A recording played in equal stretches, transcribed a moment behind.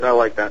I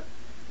like that.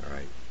 All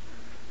right.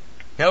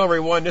 Hello,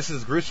 everyone. This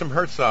is Gruesome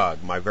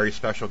Herzog. My very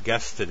special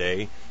guest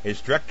today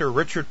is director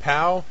Richard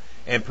Powell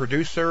and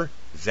producer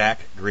Zach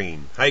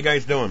Green. How you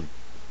guys doing?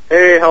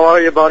 Hey, how are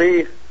you,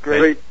 buddy?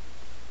 Great.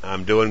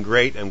 I'm doing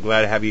great. I'm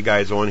glad to have you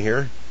guys on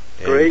here.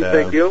 Great,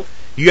 thank you.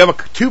 You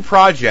have two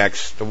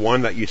projects. The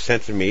one that you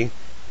sent to me,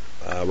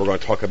 we're going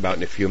to talk about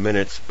in a few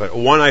minutes. But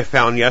one I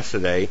found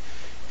yesterday,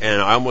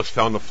 and I almost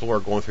fell on the floor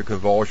going through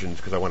convulsions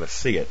because I want to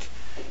see it.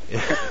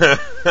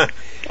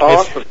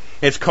 Awesome.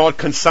 It's called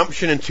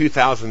Consumption in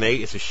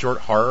 2008. It's a short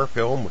horror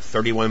film with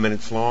 31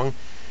 minutes long.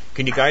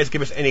 Can you guys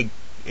give us any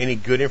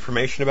good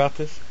information about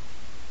this?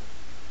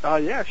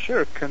 Yeah,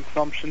 sure.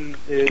 Consumption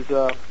is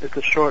a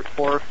short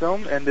horror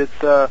film, and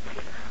it's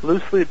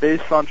loosely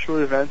based on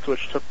true events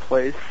which took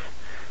place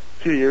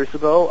a few years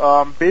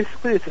ago.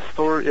 Basically, it's a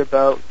story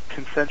about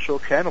consensual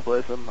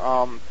cannibalism.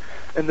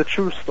 In the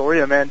true story,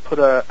 a man put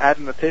an ad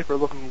in the paper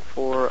looking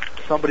for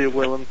somebody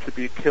willing to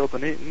be killed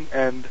and eaten,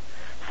 and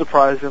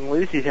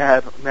surprisingly, he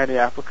had many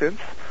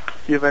applicants.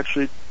 He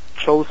eventually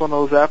chose one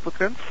of those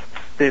applicants.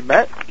 They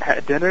met,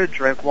 had dinner,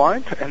 drank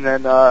wine, and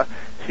then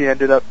he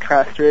ended up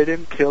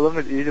castrating, killing,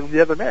 and eating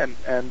the other man.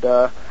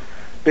 And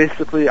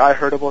basically, I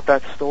heard about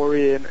that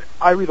story, and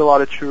I read a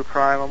lot of true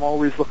crime. I'm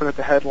always looking at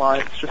the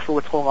headlines just for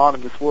what's going on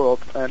in this world,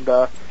 and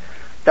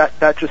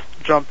that just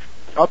jumped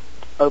up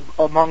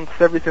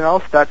amongst everything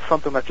else. That's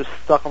something that just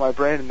stuck in my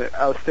brain, and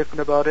I was thinking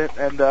about it,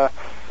 and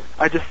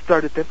I just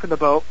started thinking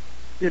about,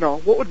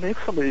 what would make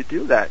somebody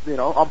do that,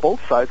 on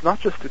both sides, not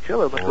just the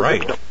killer, but the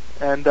victim.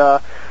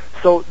 And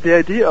so the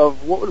idea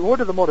of what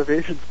are the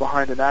motivations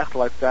behind an act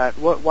like that?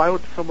 Why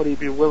would somebody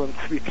be willing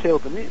to be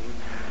killed and eaten?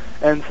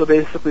 And so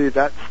basically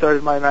that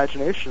started my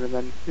imagination, and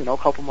then, a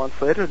couple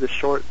months later, the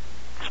short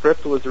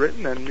script was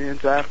written, and me and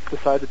Zach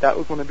decided that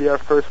was going to be our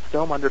first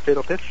film under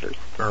Fatal Pictures.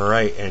 All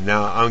right, and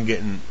now I'm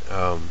getting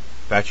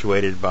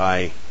infatuated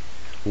by,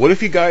 what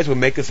if you guys would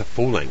make this a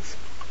full-length?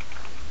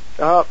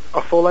 A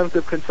full length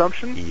of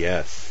Consumption?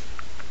 Yes.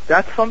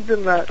 That's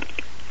something that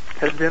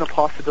has been a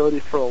possibility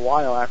for a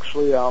while,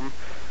 actually.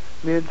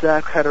 Me and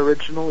Zach had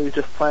originally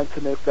just planned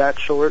to make that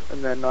short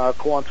and then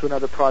go on to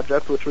another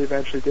project, which we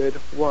eventually did,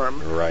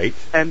 Worm. Right.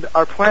 And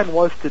our plan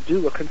was to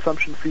do a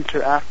consumption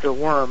feature after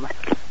Worm,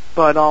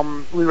 but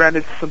we ran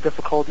into some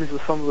difficulties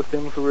with some of the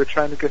things we were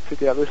trying to get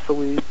together, so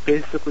we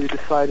basically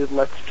decided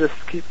let's just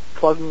keep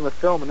plugging the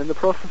film. And in the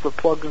process of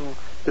plugging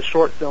the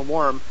short film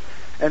Worm,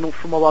 and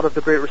from a lot of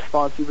the great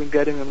response we've been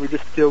getting, and we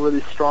just feel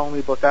really strongly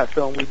about that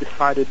film, we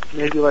decided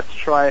maybe let's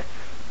try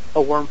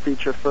a Worm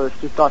feature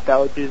first. We thought that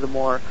would be the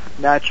more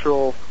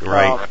natural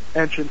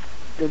entrance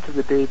into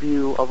the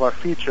debut of our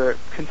feature,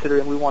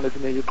 considering we wanted to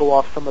maybe go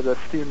off some of the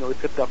steam that we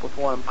picked up with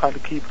Worm, kind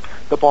of keep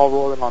the ball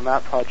rolling on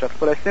that project.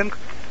 But I think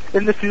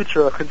in the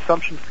future, a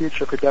consumption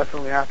feature could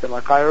definitely happen.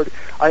 Like I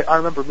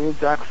remember me and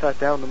Zach sat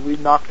down and we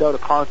knocked out a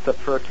concept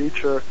for a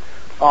feature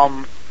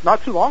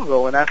not too long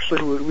ago, and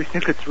actually we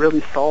think it's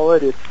really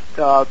solid.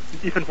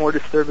 It's even more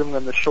disturbing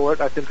than the short.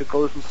 I think it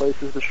goes in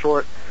places the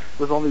short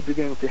was only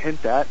beginning to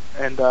hint at,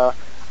 and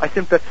I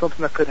think that's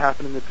something that could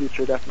happen in the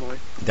future, definitely.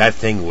 That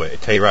thing would, I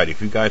tell you right,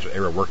 if you guys would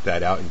ever work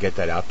that out and get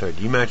that out there,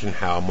 do you imagine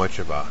how much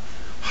of a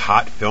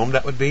hot film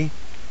that would be?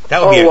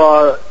 That would be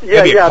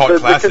a cult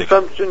classic. The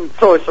consumption.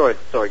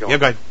 Sorry, go on. Yeah,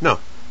 go ahead. No,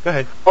 go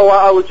ahead. Oh,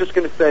 I was just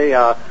going to say,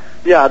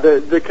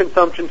 the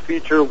consumption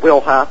feature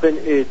will happen.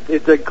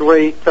 It's a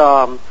great.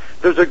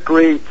 There's a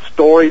great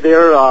story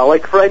there.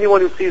 Like for anyone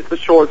who sees the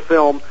short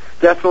film,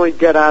 definitely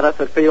get at us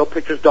at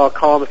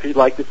fatalpictures.com if you'd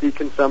like to see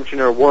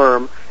Consumption or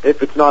Worm,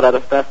 if it's not at a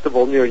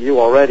festival near you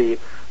already.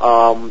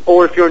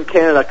 Or if you're in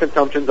Canada,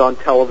 Consumption's on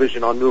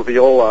television on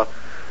Moviola.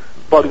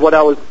 But what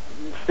I was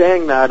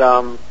saying that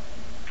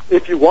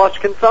if you watch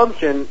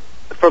Consumption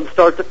from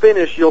start to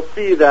finish, you'll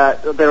see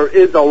that there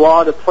is a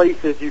lot of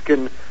places you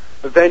can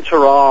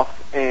venture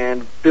off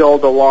and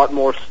build a lot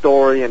more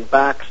story and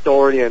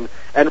backstory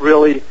and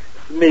really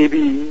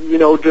maybe,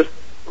 just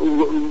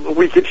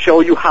we could show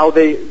you how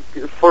they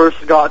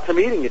first got to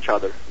meeting each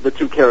other, the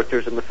two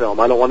characters in the film.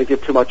 I don't want to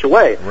give too much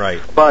away.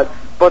 Right. But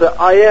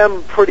I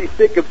am pretty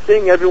sick of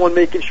seeing everyone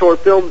making short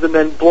films and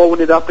then blowing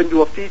it up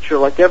into a feature.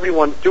 Like,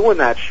 everyone's doing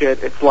that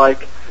shit. It's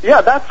like,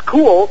 yeah, that's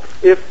cool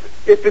if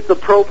it's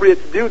appropriate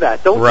to do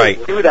that. Don't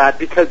just do that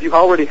because you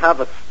already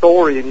have a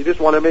story and you just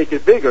want to make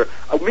it bigger.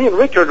 Me and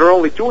Richard are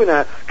only doing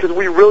that because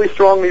we really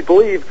strongly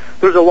believe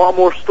there's a lot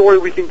more story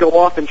we can go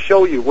off and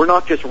show you. We're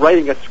not just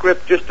writing a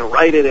script just to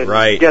write it and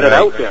get it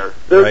out there.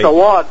 There's a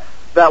lot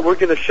that we're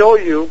going to show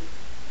you,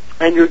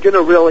 and you're going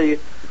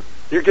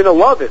to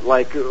love it.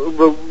 Like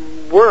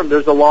Worm,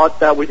 there's a lot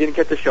that we didn't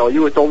get to show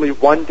you. It's only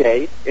one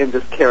day in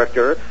this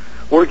character.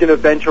 We're going to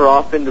venture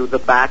off into the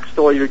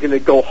backstory. You're going to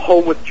go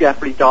home with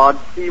Jeffrey Dodds,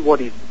 see what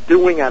he's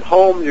doing at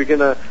home. You're going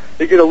to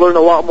learn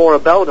a lot more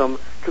about him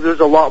because there's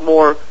a lot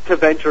more to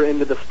venture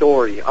into the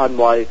story,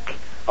 unlike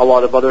a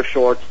lot of other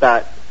shorts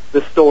that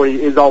the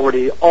story is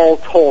already all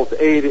told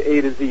A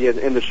to Z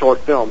in the short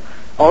film.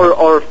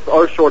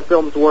 Our short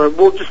films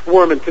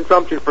Worm and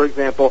Consumption, for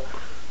example,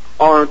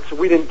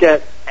 we did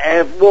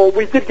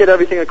get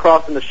everything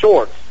across in the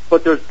shorts,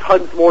 but there's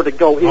tons more to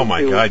go into. Oh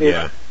my God,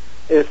 yeah.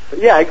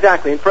 Yeah,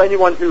 exactly. And for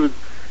anyone who's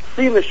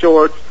seen the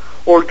shorts,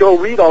 or go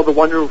read all the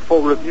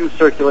wonderful reviews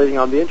circulating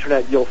on the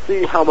internet, you'll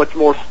see how much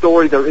more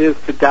story there is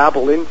to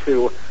dabble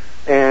into.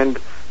 And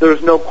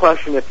there's no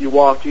question, if you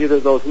watch either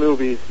of those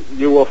movies,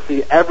 you will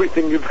see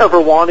everything you've ever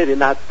wanted in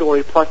that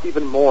story, plus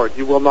even more.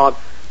 You will not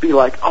be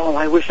like, oh,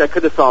 I wish I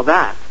could have saw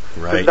that.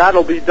 Right.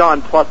 That'll be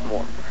done, plus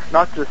more.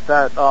 Not just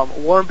that,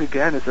 Warm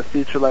began as a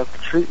feature-length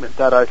treatment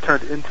that I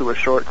turned into a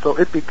short, so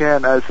it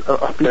began as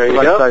a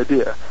feature-length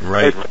idea.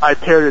 Right. I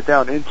pared it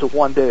down into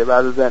one day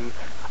rather than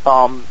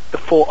the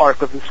full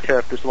arc of this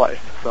character's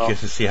life. So.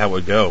 Just to see how it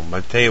would go.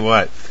 I'll tell you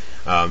what,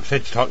 since you're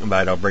talking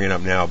about it, I'll bring it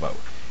up now, but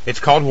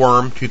it's called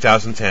Worm,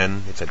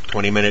 2010. It's a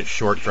 20-minute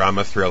short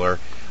drama thriller.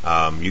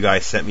 You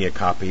guys sent me a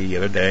copy the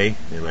other day,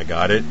 and I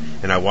got it,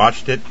 and I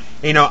watched it.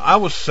 And, you know, I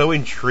was so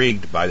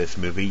intrigued by this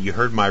movie. You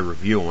heard my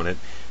review on it.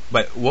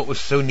 But what was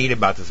so neat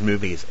about this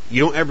movie is,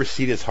 you don't ever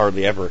see this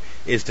hardly ever,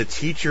 is the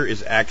teacher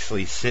is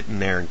actually sitting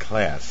there in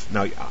class.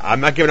 Now,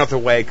 I'm not giving it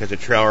away because the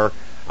trailer,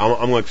 I'm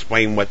going to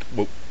explain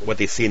what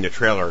they see in the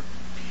trailer.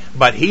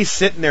 But he's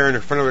sitting there in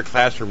the front of the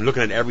classroom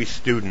looking at every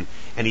student,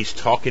 and he's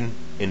talking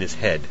in his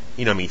head.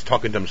 You know what I mean? He's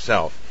talking to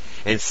himself.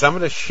 And some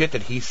of the shit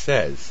that he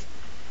says,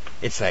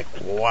 it's like,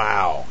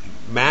 wow.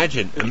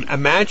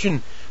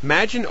 Imagine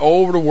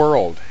all over the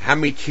world how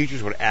many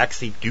teachers would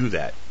actually do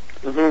that.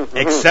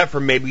 Except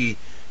for maybe,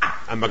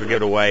 I'm not going to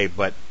give it away,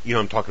 but you know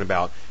what I'm talking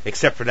about.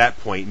 Except for that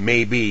point,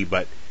 maybe.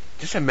 But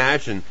just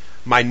imagine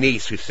my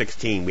niece, who's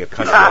 16. We have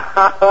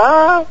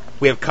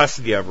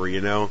custody of her, you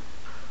know.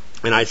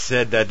 And I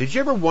said, did you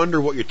ever wonder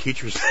what your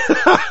teachers...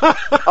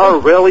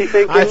 Oh, really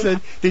thinking? I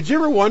said, did you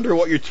ever wonder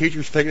what your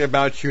teacher's thinking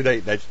about you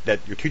that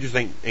your teachers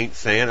ain't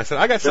saying? I said,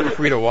 I got something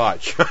for you to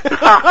watch.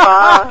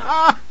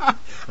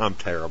 I'm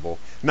terrible.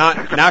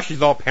 Now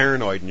she's all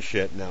paranoid and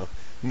shit. No,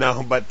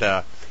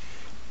 but...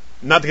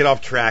 not to get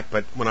off track,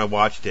 but when I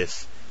watched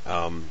this,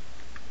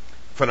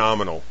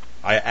 phenomenal.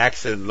 I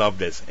actually loved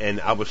this,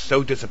 and I was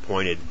so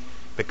disappointed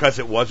because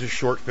it was a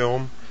short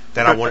film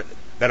that I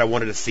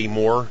wanted to see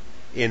more.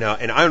 And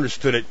I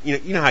understood it.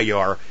 You know how you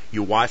are.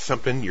 You watch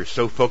something, you're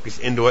so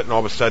focused into it, and all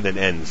of a sudden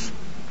it ends.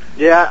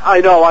 Yeah,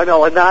 I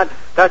know, and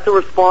that's a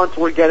response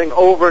we're getting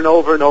over and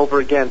over and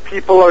over again.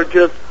 People are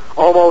just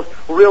almost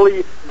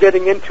really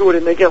getting into it,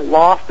 and they get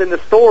lost in the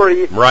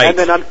story, right? And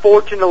then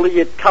unfortunately,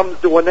 it comes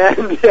to an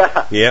end.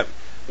 Yeah. Yep.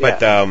 But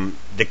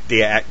the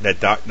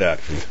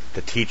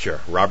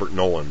teacher, Robert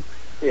Nolan,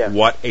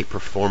 what a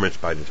performance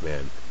by this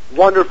man!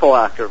 Wonderful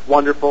actor,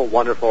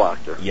 wonderful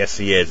actor. Yes,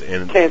 he is,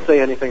 and can't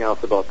say anything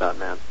else about that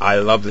man. I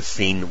love the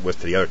scene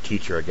with the other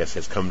teacher. I guess,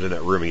 that comes in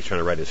that room. And he's trying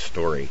to write his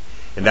story,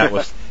 and that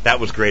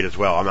was great as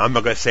well. I'm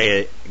not going to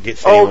say it.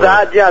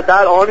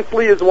 That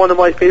honestly is one of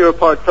my favorite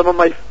parts. Some of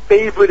my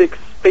favorite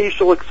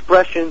facial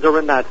expressions are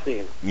in that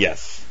scene.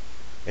 Yes,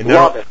 and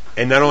love it.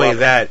 And not only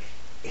that,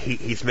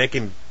 he's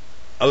making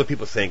other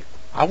people think,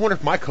 I wonder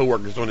if my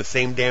coworker's doing the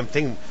same damn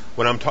thing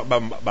when I'm talking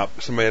about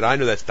somebody that I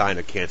know that's dying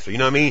of cancer. You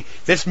know what I mean?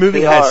 This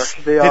movie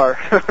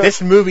this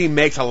movie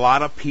makes a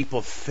lot of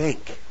people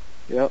think.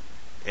 Yep.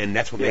 And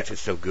that's what makes it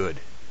so good.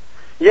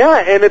 Yeah,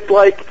 and it's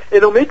like,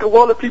 it'll make a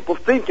lot of people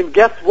think, and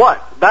guess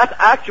what? That's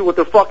actually what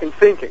they're fucking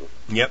thinking.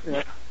 Yep.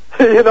 Yeah.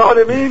 You know what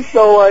I mean?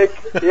 So, like,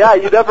 yeah,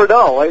 you never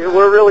know. Like,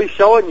 we're really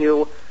showing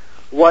you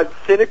what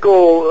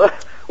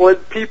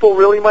people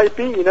really might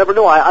be. You never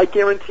know. I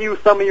guarantee you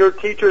some of your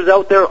teachers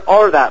out there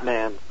are that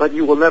man, but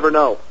you will never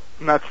know.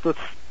 And that's what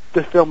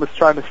the film is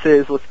trying to say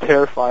is what's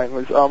terrifying.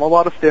 Is a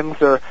lot of things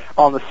are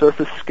on the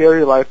surface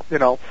scary, like, you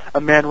know,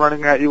 a man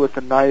running at you with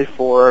a knife,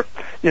 or,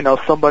 you know,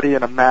 somebody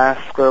in a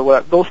mask, or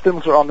what. Those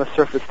things are on the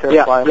surface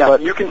terrifying. Yeah,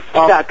 but you can see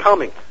that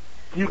coming.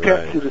 You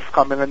can't see this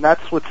coming, and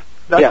that's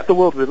the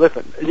world we live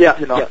in. Yeah,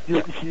 you know,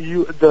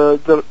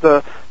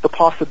 the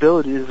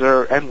possibilities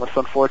are endless.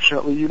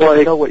 Unfortunately, you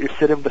never know what you're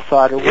sitting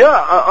beside.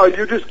 Are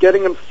you just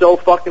getting him so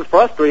fucking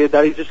frustrated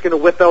that he's just going to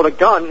whip out a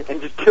gun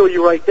and just kill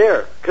you right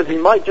there? Because he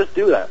might just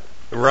do that.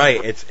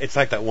 Right. It's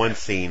like that one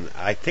scene.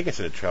 I think it's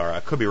in the trailer. I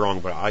could be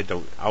wrong, but I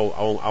don't. I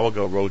will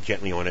go real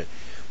gently on it.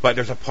 But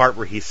there's a part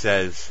where he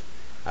says,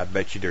 I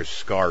bet you there's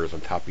scars on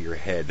top of your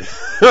head.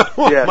 Oh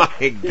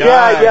my God.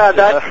 Yeah,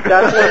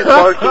 that's when he's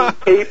marking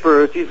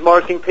papers. He's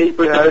marking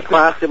papers in the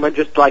classroom and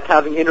just like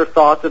having inner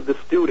thoughts of the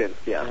students.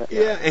 Yeah.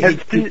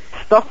 And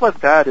stuff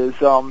like that is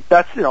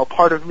that's, you know,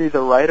 part of me,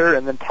 the writer,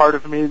 and then part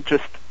of me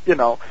just, you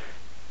know,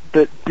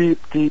 the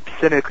deep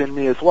cynic in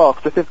me as well.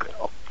 Because I think,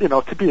 you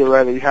know, to be a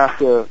writer, you have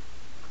to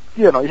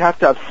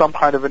have some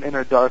kind of an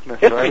inner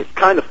darkness, right? It's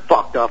kind of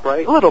fucked up,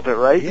 right? A little bit,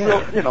 right?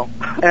 Yeah. You know,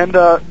 and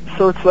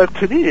so it's like,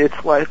 to me,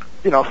 it's like,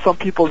 you know, some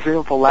people dream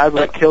up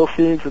elaborate kill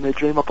scenes and they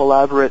dream up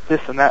elaborate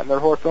this and that in their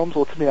horror films.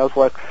 Well, to me, I was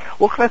like,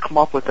 what can I come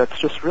up with that's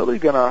just really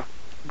gonna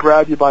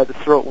grab you by the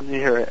throat when you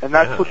hear it? And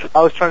that's what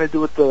I was trying to do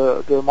with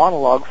the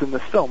monologues in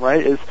this film, right?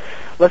 Is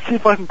let's see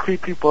if I can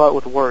creep people out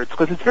with words,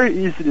 because it's very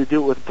easy to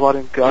do it with blood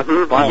and guts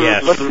and violence.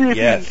 Yes. Let's see if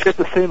you can get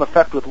the same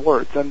effect with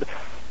words. And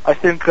I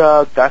think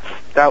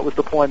that was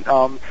the point,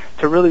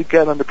 to really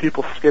get under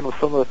people's skin with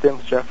some of the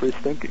things Jeffrey's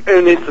thinking.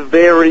 And it's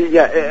very,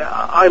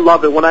 I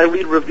love it. When I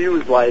read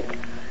reviews like,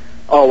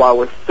 oh, I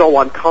was so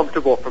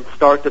uncomfortable from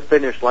start to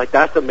finish, like,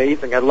 that's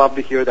amazing. I'd love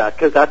to hear that,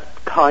 because that's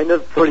kind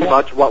of pretty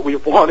much what we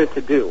wanted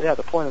to do. Yeah,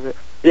 the point of it.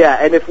 Yeah,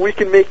 and if we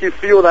can make you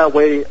feel that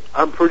way,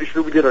 I'm pretty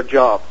sure we did our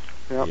job.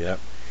 Yep.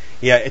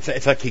 Yeah,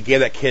 it's like he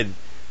gave that kid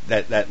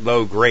that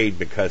low grade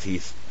because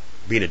he's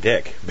being a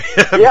dick.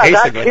 Yeah,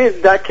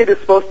 that kid is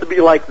supposed to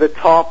be like the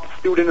top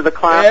student of the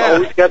class,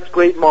 always gets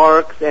great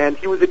marks, and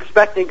he was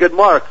expecting good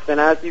marks. And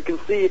as you can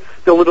see,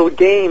 the little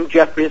game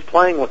Jeffrey is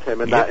playing with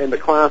him in the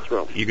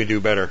classroom. You could do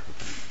better.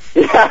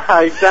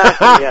 Yeah,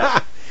 exactly.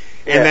 Yeah.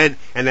 And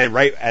then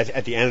right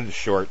at the end of the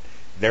short,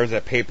 there's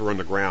that paper on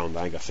the ground.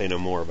 I ain't gonna say no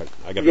more, but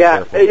I gotta be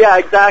careful. Yeah,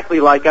 exactly.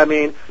 Like, I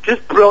mean,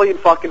 just brilliant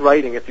fucking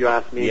writing, if you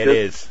ask me. Yeah, it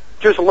is.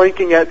 Just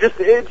linking it,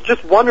 it's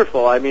just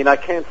wonderful. I mean, I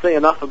can't say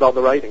enough about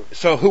the writing.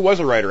 So, who was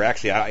the writer,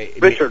 actually?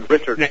 Richard.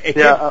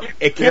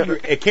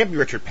 It can't be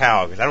Richard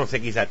Powell, because I don't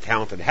think he's that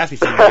talented. It has to be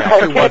somebody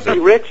else. Who was it?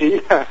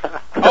 Richie.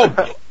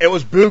 Oh, it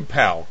was Boog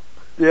Powell.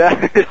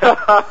 Yeah.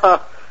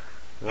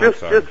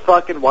 Just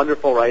fucking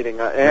wonderful writing.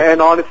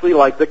 And honestly,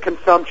 like, the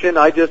Consumption,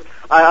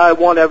 I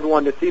want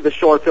everyone to see the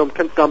short film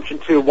Consumption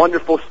too.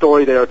 Wonderful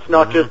story there. It's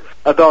not just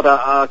about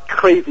a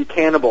crazy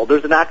cannibal.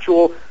 There's an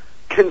actual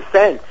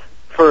consent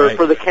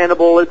for the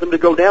cannibalism to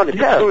go down. It's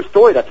a true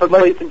story that took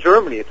place in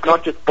Germany. It's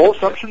not just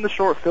bullshit. Consumption, the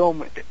short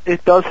film,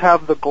 it does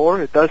have the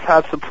gore. It does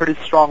have some pretty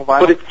strong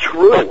violence. But it's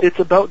true. But it's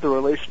about the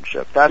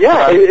relationship. That's what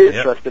I'm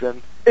interested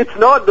in. It's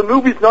not, the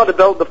movie's not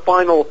about the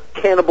final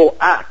cannibal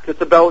act. It's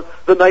about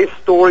the nice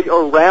story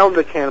around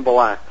the cannibal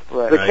act.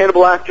 Right. The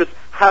cannibal act just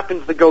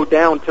happens to go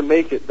down to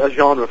make it a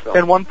genre film.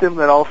 And one thing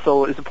that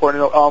also is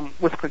important to know,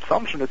 with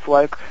Consumption, it's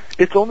like,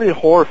 it's only a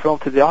horror film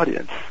to the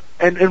audience.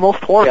 And in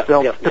most horror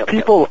films, the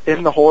people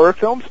in the horror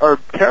films are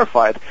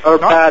terrified. Are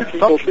bad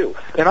people too.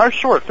 In our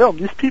short film,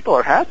 these people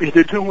are happy.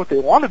 They're doing what they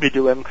want to be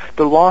doing.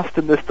 They're lost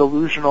in this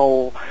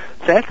delusional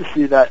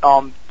fantasy that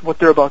what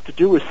they're about to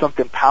do is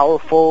something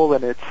powerful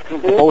and it's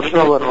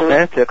emotional and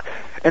romantic.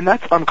 And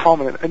that's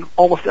uncommon. In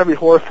almost every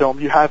horror film,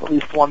 you have at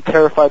least one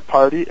terrified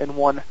party and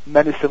one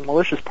menacing,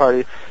 malicious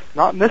party.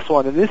 Not in this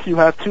one. In this, you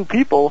have two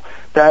people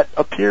that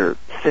appear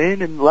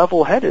sane and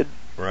level-headed.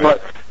 Right.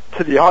 But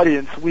to the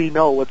audience, we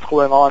know what's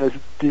going on is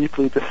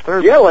deeply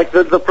disturbing. Yeah, like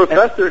the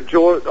professor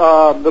George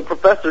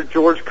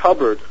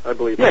Cupboard, I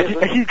believe. Yeah,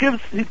 he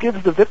gives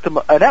the victim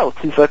an out.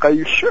 He's like, "Are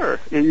you sure?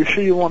 Are you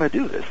sure you want to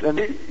do this?" And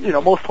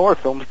most horror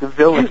films, the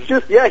villain. He's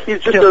just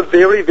a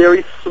very,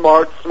 very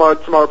smart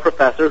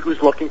professor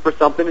who's looking for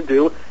something to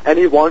do, and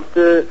he wants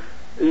to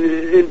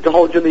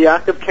indulge in the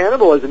act of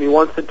cannibalism. He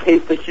wants to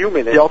taste the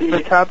human. The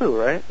ultimate taboo,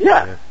 right?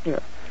 Yeah.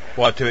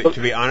 Well, to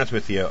be honest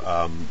with you,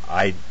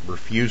 I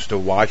refuse to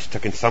watch the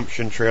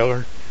Consumption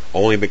trailer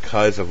only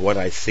because of what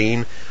I've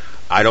seen.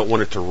 I don't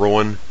want it to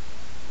ruin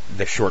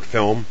the short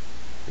film.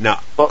 Now,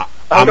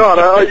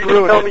 are you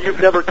going to tell me you've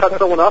never cut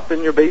someone up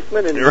in your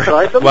basement and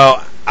tried them?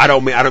 Well, I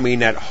don't mean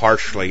that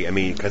harshly. I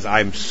mean, because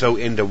I'm so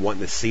into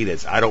wanting to see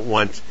this. I don't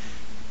want,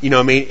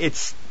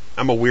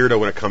 I'm a weirdo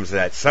when it comes to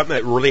that. Something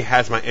that really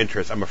has my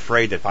interest. I'm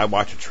afraid that if I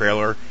watch a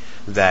trailer,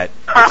 that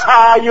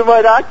you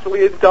might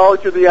actually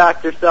indulge in the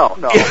act yourself.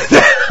 No,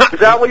 is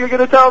that what you're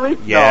going to tell me?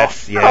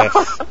 Yes, no.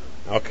 Yes.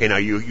 Okay, now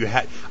you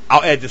had.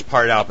 I'll edit this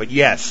part out, but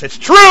yes, it's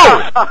true.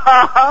 No,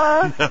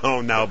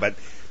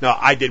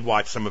 I did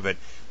watch some of it,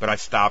 but I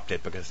stopped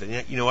it because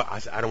you know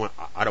what? I don't want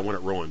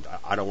it ruined.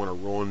 I don't want to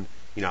ruin.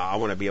 I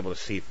want to be able to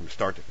see it from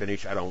start to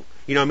finish. I don't.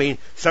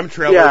 Some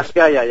trailers.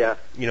 Yeah.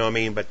 You know what I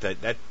mean? But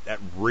that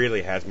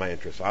really has my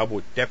interest. So I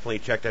will definitely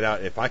check that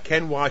out. If I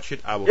can watch it,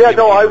 I will. Yeah,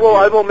 no, I will.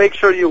 I will make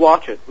sure you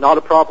watch it. Not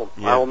a problem.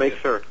 Yeah, I will make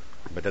sure.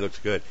 But that looks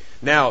good.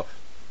 Now,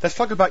 let's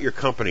talk about your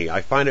company.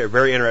 I find it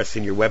very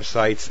interesting, your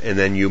websites, and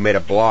then you made a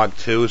blog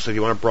too. So if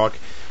you want to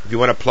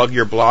plug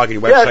your blog and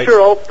your website. Yeah,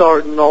 sure. I'll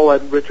start and I'll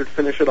let Richard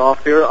finish it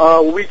off here.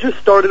 We just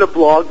started a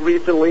blog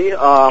recently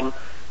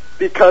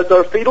because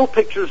our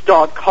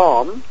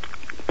fatalpictures.com.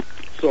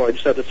 Sorry, I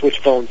just had to switch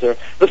phones there.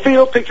 The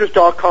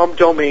fatalpictures.com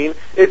domain,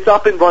 it's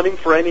up and running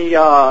for any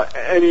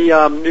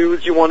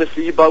news you want to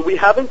see, but we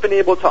haven't been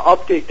able to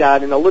update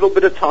that in a little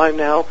bit of time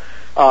now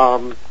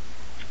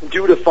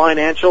due to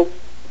financial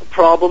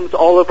problems.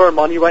 All of our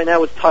money right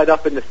now is tied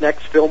up in this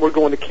next film we're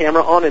going to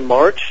camera on in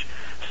March.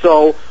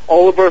 So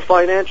all of our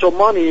financial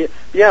money,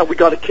 we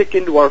got to kick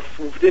into our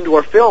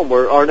film.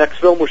 Our next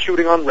film we're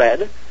shooting on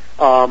Red.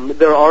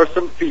 There are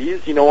some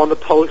fees, on the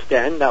post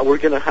end that we're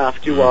going to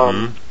have to.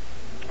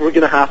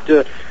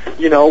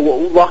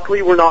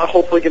 Luckily we're not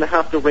hopefully going to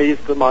have to raise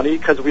the money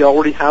because we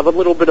already have a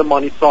little bit of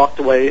money socked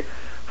away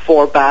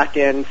for back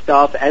end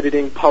stuff,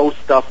 editing, post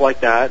stuff like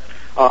that.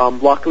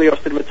 Luckily our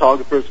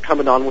cinematographer is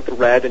coming on with the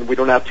Red, and we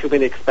don't have too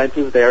many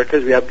expenses there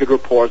because we have good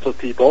reports with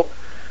people.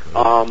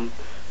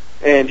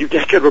 And you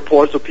get good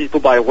reports with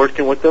people by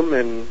working with them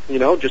and,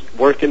 just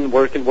working,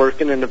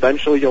 and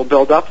eventually you'll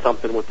build up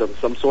something with them,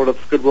 some sort of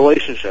good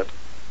relationship.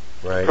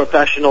 Right.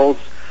 Professionals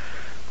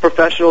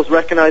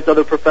recognize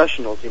other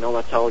professionals,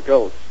 that's how it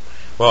goes.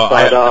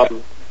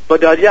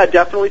 Well, yeah,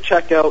 definitely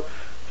check out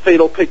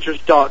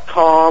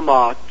fatalpictures.com,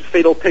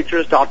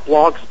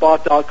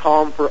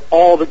 fatalpictures.blogspot.com for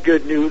all the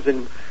good news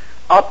and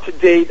up to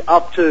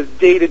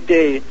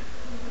day-to-day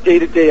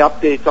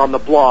updates on the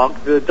blog.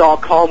 The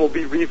 .com will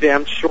be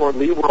revamped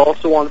shortly. We're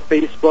also on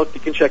Facebook. You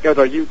can check out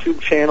our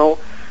YouTube channel,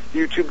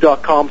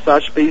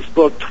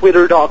 youtube.com/Facebook,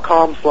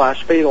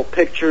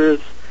 twitter.com/fatalpictures.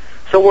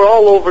 So we're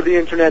all over the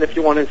internet if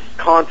you want to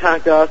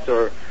contact us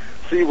or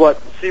see what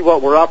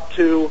we're up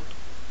to.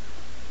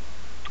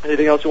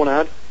 Anything else you want to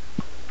add?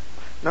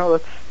 No,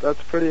 that's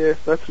good.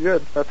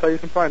 That's how you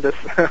can find us.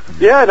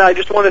 Yeah, and I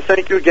just want to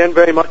thank you again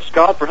very much,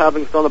 Scott, for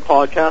having us on the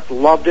podcast.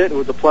 Loved it. It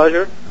was a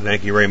pleasure.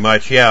 Thank you very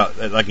much. Yeah,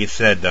 like you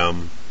said,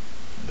 in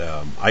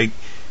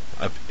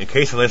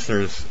case the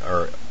listeners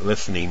are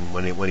listening,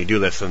 when you do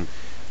listen,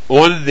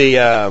 on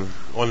their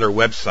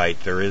website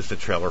there is the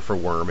trailer for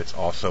Worm. It's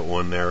also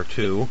on there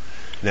too.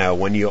 Now,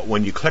 when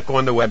you click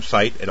on the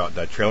website,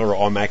 the trailer will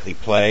automatically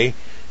play.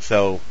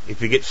 So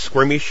if you get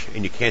squirmish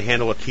and you can't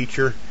handle a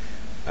teacher,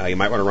 you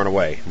might want to run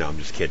away. No, I'm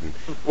just kidding.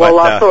 Well,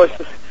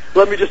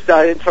 let me just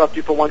interrupt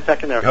you for 1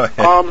 second there. Go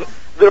ahead.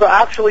 There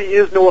actually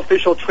is no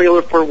official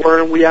trailer for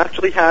Worm. We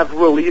actually have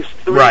released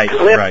 3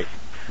 clips. Right.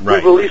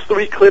 We've released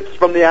 3 clips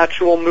from the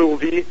actual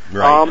movie.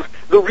 Right.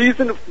 The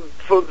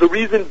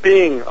reason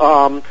being,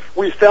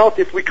 we felt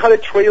if we cut a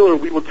trailer,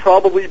 we would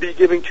probably be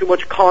giving too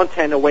much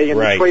content away in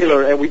the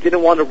trailer, and we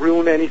didn't want to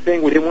ruin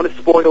anything. We didn't want to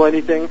spoil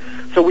anything.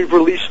 So we've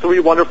released 3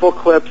 wonderful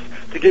clips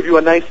to give you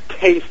a nice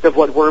taste of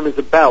what Worm is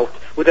about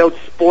without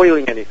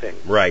spoiling anything.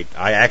 Right.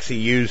 I actually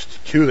used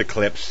 2 of the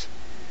clips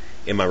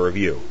in my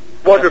review.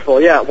 Wonderful,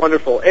 yeah,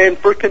 wonderful. And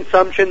for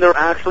consumption, there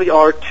actually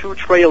are 2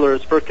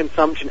 trailers for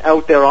consumption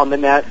out there on the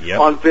net,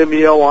 on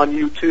Vimeo, on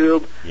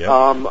YouTube.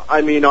 On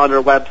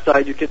our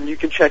website. You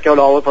can check out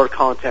all of our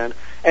content.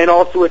 And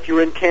also, if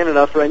you're in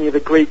Canada, for any of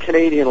the great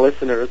Canadian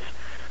listeners,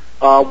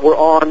 we're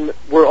on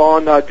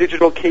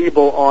digital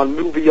cable on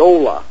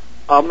Moviola.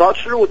 I'm not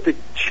sure what the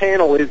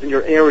channel is in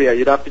your area.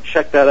 You'd have to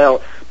check that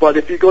out. But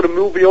if you go to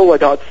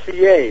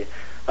moviola.ca,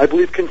 I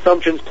believe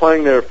consumption's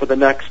playing there for the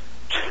next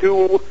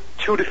 2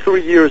 to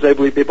 3 years. I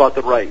believe they bought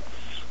the rights.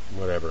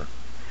 Whatever.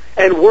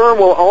 And Worm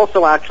will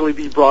also actually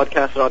be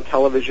broadcasted on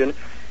television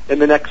in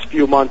the next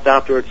few months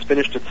after it's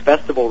finished its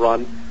festival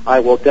run.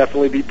 I will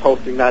definitely be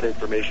posting that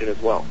information as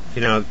well.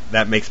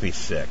 That makes me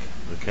sick.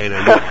 Okay,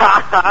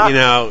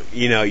 now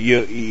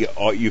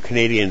you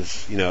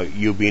Canadians,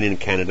 you being in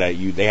Canada,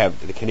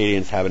 the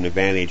Canadians have an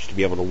advantage to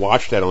be able to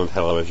watch that on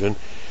television,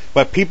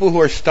 but people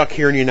who are stuck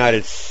here in the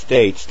United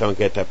States don't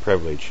get that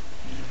privilege.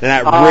 And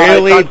that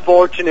really, it's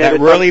unfortunate. That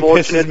really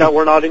pisses me that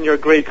we're not in your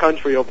great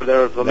country over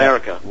there of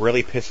America. That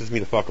really pisses me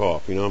the fuck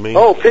off. You know what I mean?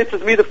 Oh,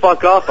 pisses me the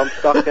fuck off. I'm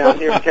stuck down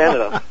here in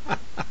Canada.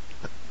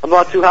 I'm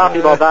not too happy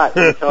about that,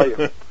 I tell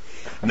you.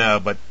 No,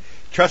 but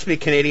trust me,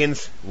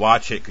 Canadians,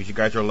 watch it because you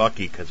guys are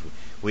lucky because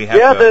we have.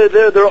 Yeah,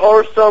 there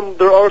are some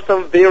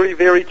very,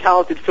 very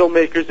talented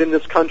filmmakers in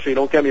this country.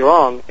 Don't get me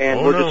wrong,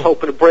 and we're just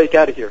hoping to break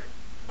out of here.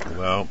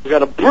 Well, we got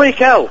to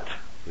break out.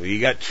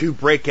 You got 2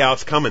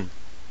 breakouts coming.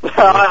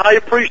 I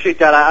appreciate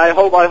that. I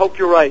hope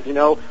you're right.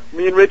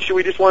 Me and Richie,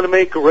 we just want to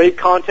make great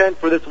content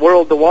for this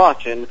world to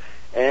watch, and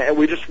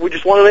we just want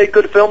to make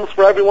good films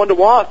for everyone to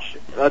watch.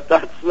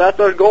 That's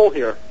our goal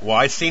here. Well,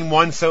 I've seen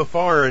one so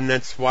far, and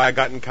that's why I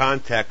got in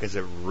contact, because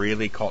it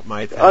really caught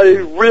my attention. I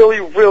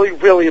really, really,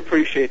 really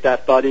appreciate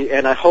that, buddy,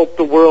 and I hope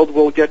the world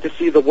will get to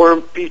see the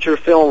Worm feature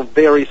film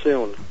very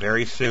soon.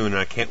 Very soon.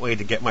 I can't wait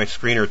to get my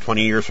screener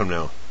 20 years from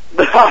now.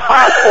 20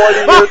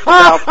 years from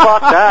now, fuck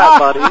that,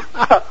 buddy.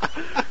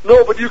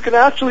 No, but you can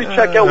actually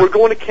check out, we're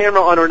going to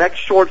camera on our next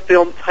short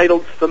film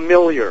titled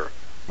Familiar.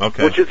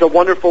 Okay. Which is a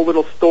wonderful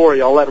little story.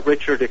 I'll let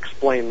Richard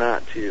explain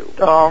that to you.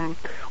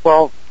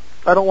 Well,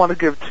 I don't want to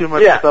give too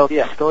much about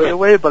the story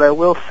away, but I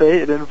will say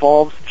it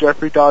involves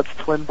Jeffrey Dodd's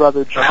twin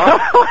brother,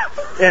 John,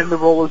 and the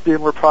role is being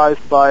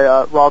reprised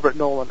by Robert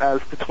Nolan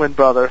as the twin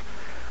brother.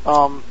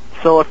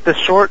 So if the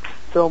short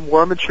film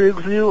Worm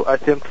intrigues you, I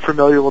think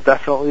Familiar will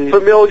definitely...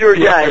 Familiar,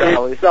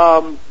 it's,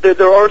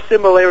 there are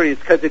similarities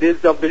because it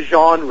is of the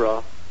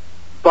genre,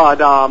 but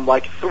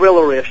like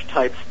thriller-ish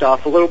type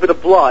stuff, a little bit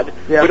of blood.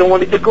 Yeah, we don't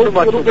want to give too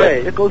much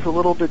away. It goes a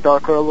little bit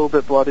darker, a little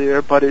bit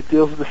bloodier, but it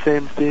deals with the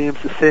same themes,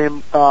 the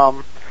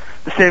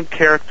same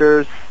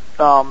characters,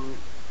 the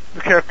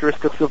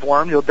characteristics of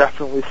Worm. You'll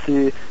definitely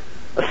see...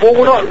 Well,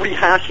 we're not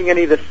rehashing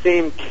any of the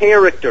same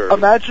characters.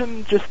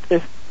 Imagine just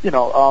if...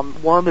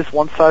 Worm is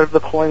one side of the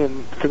coin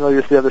and Familiar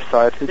is the other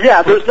side.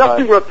 There's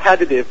nothing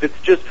repetitive.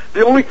 It's just,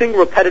 the only thing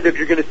repetitive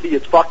you're going to see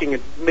is fucking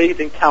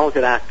amazing,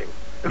 talented acting.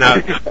 And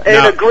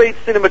a great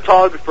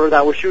cinematographer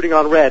that was shooting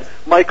on Red,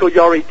 Michael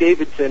Yari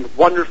Davidson,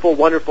 wonderful,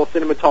 wonderful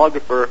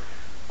cinematographer.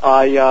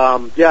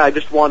 I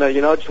just want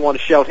to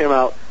shout him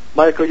out.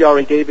 Michael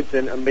Yari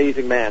Davidson,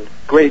 amazing man.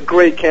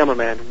 Great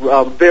cameraman.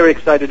 Very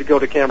excited to go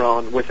to camera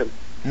on with him.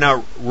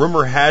 Now,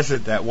 rumor has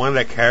it that one of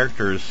the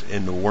characters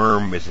in The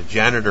Worm is a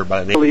janitor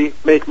by the name. Really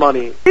make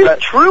money.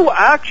 It's true,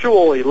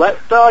 actually.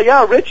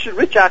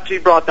 Rich actually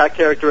brought that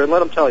character in.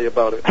 Let him tell you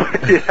about it.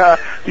 Yeah,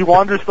 he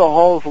wanders the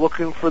halls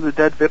looking for the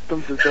dead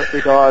victims of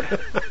Jeffrey God.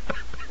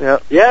 Yeah.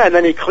 Yeah, and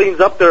then he cleans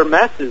up their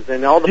messes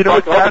and all the.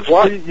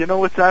 You know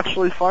what's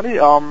actually funny?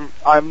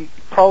 I'm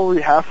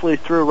probably halfway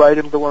through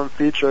writing the Worm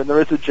feature, and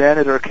there is a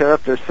janitor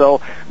character,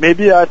 so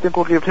maybe I think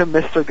we'll give him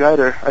Mr.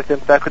 Geider. I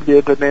think that could be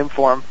a good name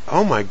for him.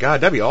 Oh my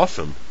God, that'd be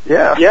awesome.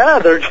 Yeah. Yeah,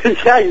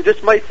 you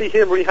just might see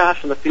him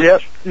rehashing the feature.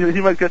 Yep,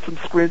 he might get some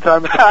screen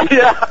time.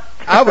 Yeah.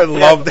 I would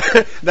love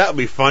that. That would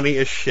be funny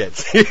as shit.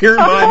 Hear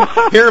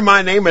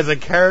my name as a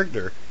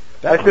character.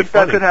 I think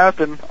that could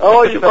happen.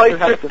 Oh, you might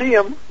just see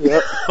him.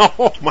 Yep.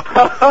 Oh my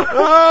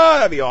God,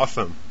 that'd be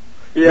awesome.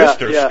 Yeah,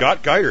 Mr.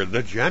 Scott Geider,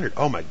 the janitor.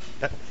 Oh my,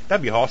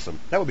 that'd be awesome.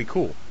 That would be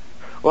cool.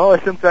 Well, I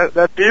think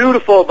that's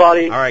beautiful,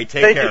 buddy. All right,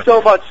 take care. Thank you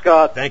so much,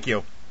 Scott. Thank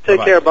you.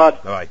 Take care,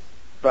 bud. Bye-bye.